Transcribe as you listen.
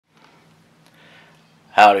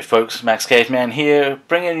Howdy folks, Max Caveman here,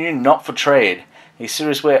 bringing you Not For Trade, a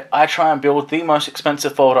series where I try and build the most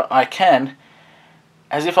expensive folder I can,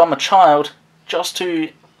 as if I'm a child, just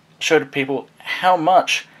to show to people how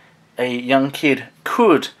much a young kid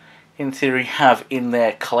could, in theory, have in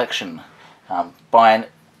their collection, buying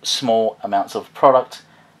small amounts of product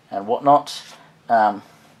and whatnot.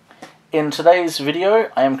 In today's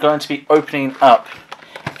video, I am going to be opening up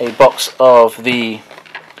a box of the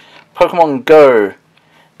Pokemon Go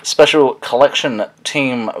Special Collection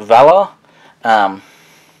Team Valour. The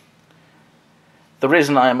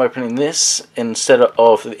reason I am opening this instead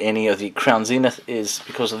of any of the Crown Zenith is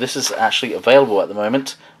because this is actually available at the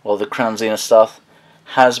moment, while the Crown Zenith stuff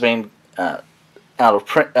has been out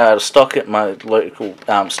of stock at my local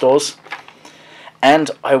stores, and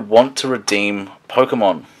I want to redeem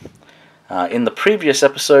Pokemon. In the previous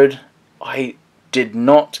episode, I did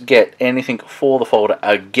not get anything for the folder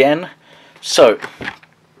again, so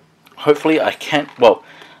hopefully I can't. Well,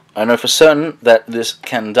 I know for certain that this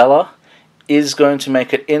Candela is going to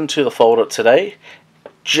make it into the folder today,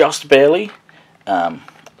 just barely.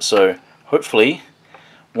 So hopefully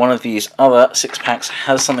one of these other 6-packs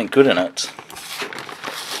has something good in it.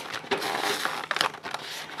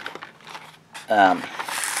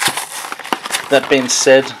 That being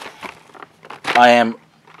said, I am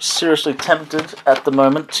seriously tempted at the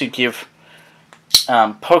moment to give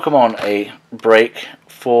Pokemon a break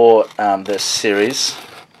for this series,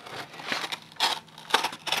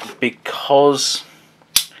 because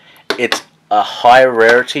it's a high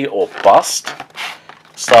rarity or bust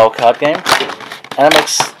style card game, and it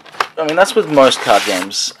makes, I mean, that's with most card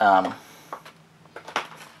games,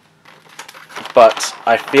 but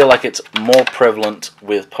I feel like it's more prevalent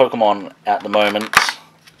with Pokemon at the moment.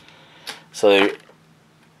 So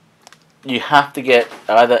you have to get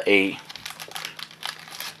either a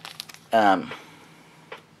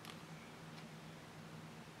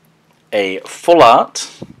full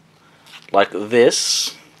art like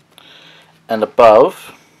this, and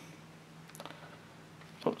above,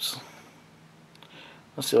 oops,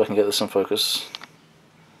 let's see if I can get this in focus,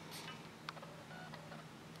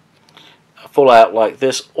 a full art like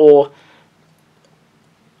this, or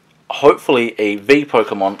hopefully a V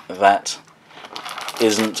Pokemon that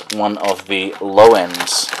isn't one of the low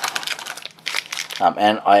ends.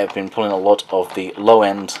 And I have been pulling a lot of the low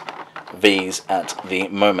end Vs at the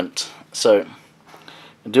moment. So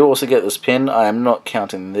I do also get this pin. I am not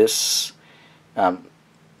counting this.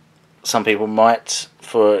 Some people might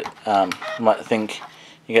think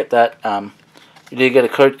you get that. You do get a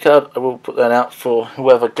code card. I will put that out for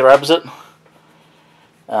whoever grabs it.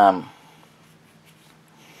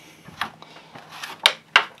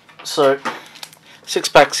 So 6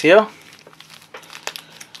 packs here.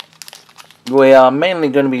 We are mainly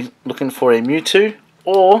going to be looking for a Mewtwo,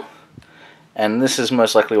 or, and this is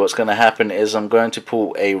most likely what's going to happen, is I'm going to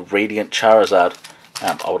pull a Radiant Charizard.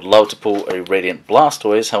 I would love to pull a Radiant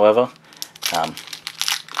Blastoise, however,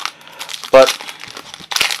 but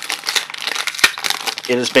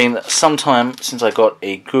it has been some time since I got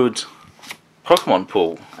a good Pokemon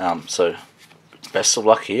pull, so best of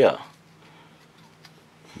luck here.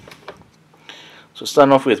 So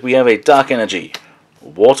starting off with, we have a Dark Energy,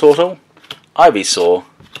 Wartortle, Ivysaur,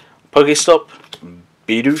 Pokestop,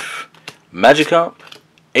 Bidoof, Magikarp,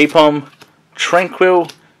 Aipom,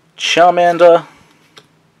 Tranquil, Charmander,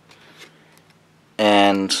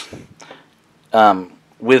 and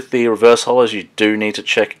with the reverse holos you do need to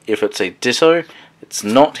check if it's a Ditto. It's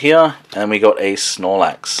not here, and we got a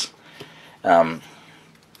Snorlax.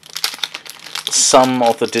 Some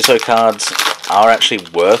of the Ditto cards are actually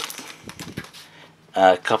worth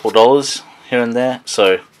a couple dollars here and there,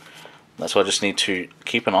 so that's what I just need to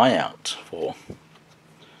keep an eye out for.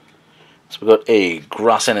 So we've got a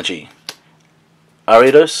Grass Energy,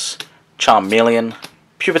 Ariados, Charmeleon,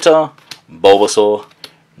 Pupitar, Bulbasaur,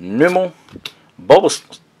 Numel,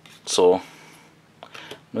 Bulbasaur,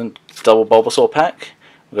 double Bulbasaur pack.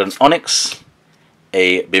 We've got an Onix,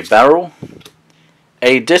 a Bibarel,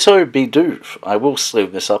 a Ditto Bidoof. I will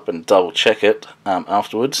sleeve this up and double check it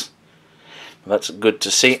afterwards. That's good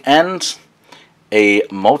to see, and a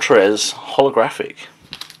Moltres holographic.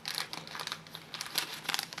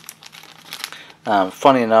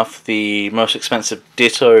 Funny enough, the most expensive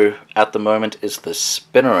Ditto at the moment is the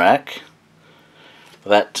Spinarak.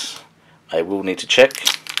 That I will need to check.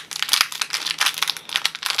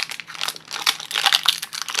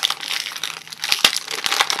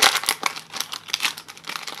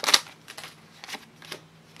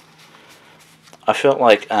 I felt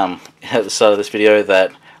like at the start of this video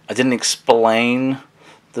that I didn't explain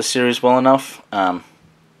the series well enough.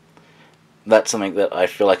 that's something that I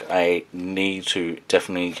feel like I need to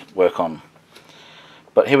definitely work on.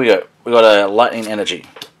 But here we go. We got a Lightning Energy,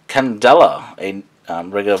 Candela, a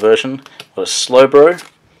regular version. We got a Slowbro,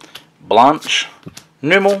 Blanche,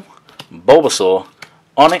 Numel, Bulbasaur,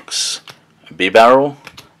 Onyx, B-Barrel,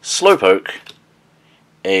 Slowpoke,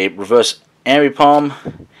 a reverse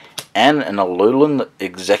Ambipom, and an Alolan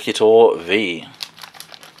Executor V.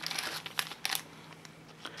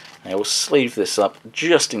 I will sleeve this up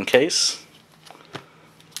just in case.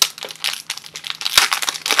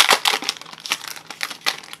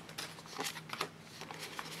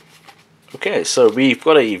 Okay, so we've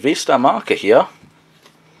got a V-Star marker here,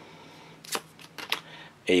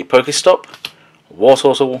 a Pokestop,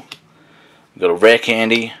 Wartortle, we've got a Rare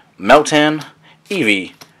Candy, Meltan,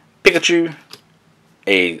 Eevee, Pikachu,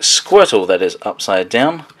 a Squirtle that is upside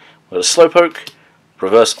down, we've got a Slowpoke,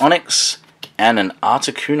 Reverse Onyx, and an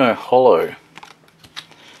Articuno Holo.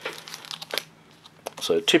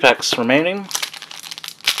 So 2 packs remaining.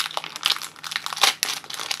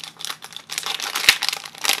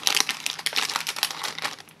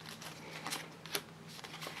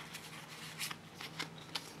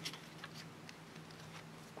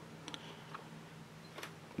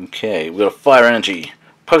 Okay, we've got a Fire Energy,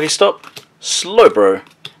 Pokestop, Slowbro,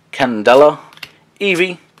 Candela,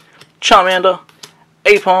 Eevee, Charmander,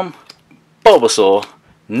 Apom, Bulbasaur,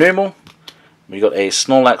 Numel, we got a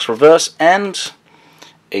Snorlax Reverse, and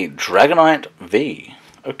a Dragonite V.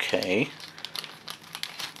 Okay.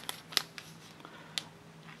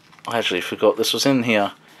 I actually forgot this was in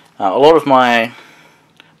here. A lot of my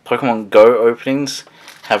Pokemon Go openings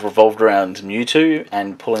have revolved around Mewtwo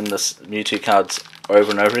and pulling the Mewtwo cards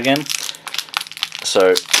over and over again.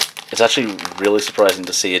 So it's actually really surprising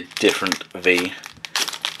to see a different V,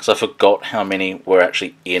 because I forgot how many were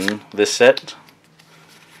actually in this set.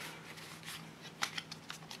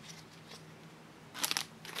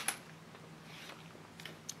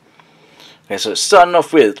 Okay, so starting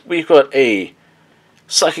off with, we've got a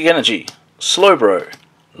Psychic Energy, Slowbro,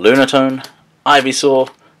 Lunatone, Ivysaur,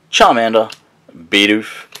 Charmander,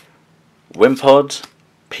 Bidoof, Wimpod,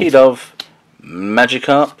 Pidove,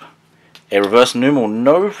 Magikarp, a Reverse Numel,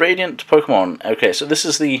 no Radiant Pokemon. Okay, so this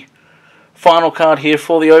is the final card here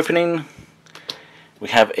for the opening. We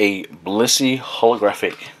have a Blissey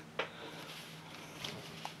Holographic.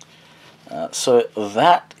 So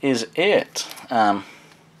that is it.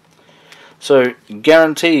 So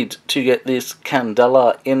guaranteed to get this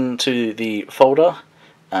Candela into the folder.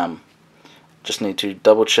 Just need to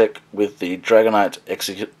double check with the Dragonite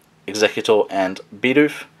Executor and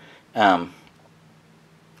Bidoof.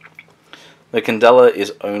 The Candela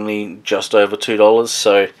is only just over $2,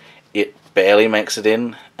 so it barely makes it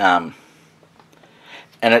in. And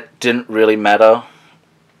it didn't really matter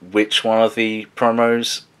which one of the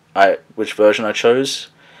promos, which version I chose.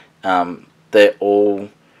 They're all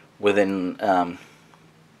within.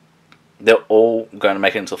 They're all going to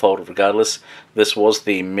make it into the folder regardless. This was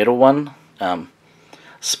the middle one.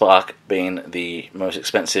 Spark being the most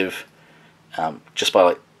expensive, just by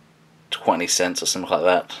like 20 cents or something like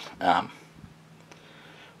that.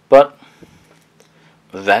 But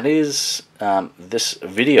that is this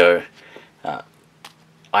video.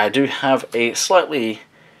 I do have a slightly,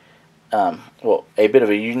 well, a bit of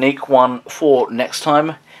a unique one for next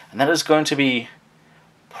time, and that is going to be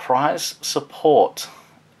prize support,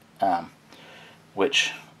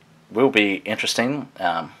 which will be interesting.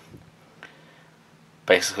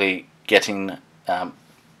 Basically getting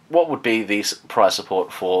what would be the prize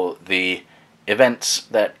support for the events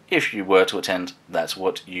that, if you were to attend, that's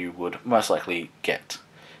what you would most likely get.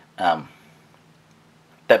 That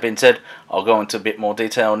being said, I'll go into a bit more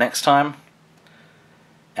detail next time,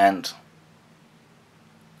 and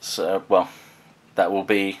so, well, that will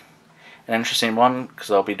be an interesting one,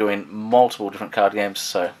 because I'll be doing multiple different card games,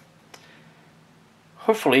 so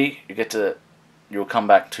hopefully you'll come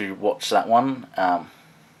back to watch that one.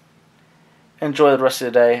 Enjoy the rest of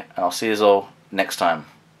the day, and I'll see you all next time.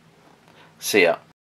 See ya.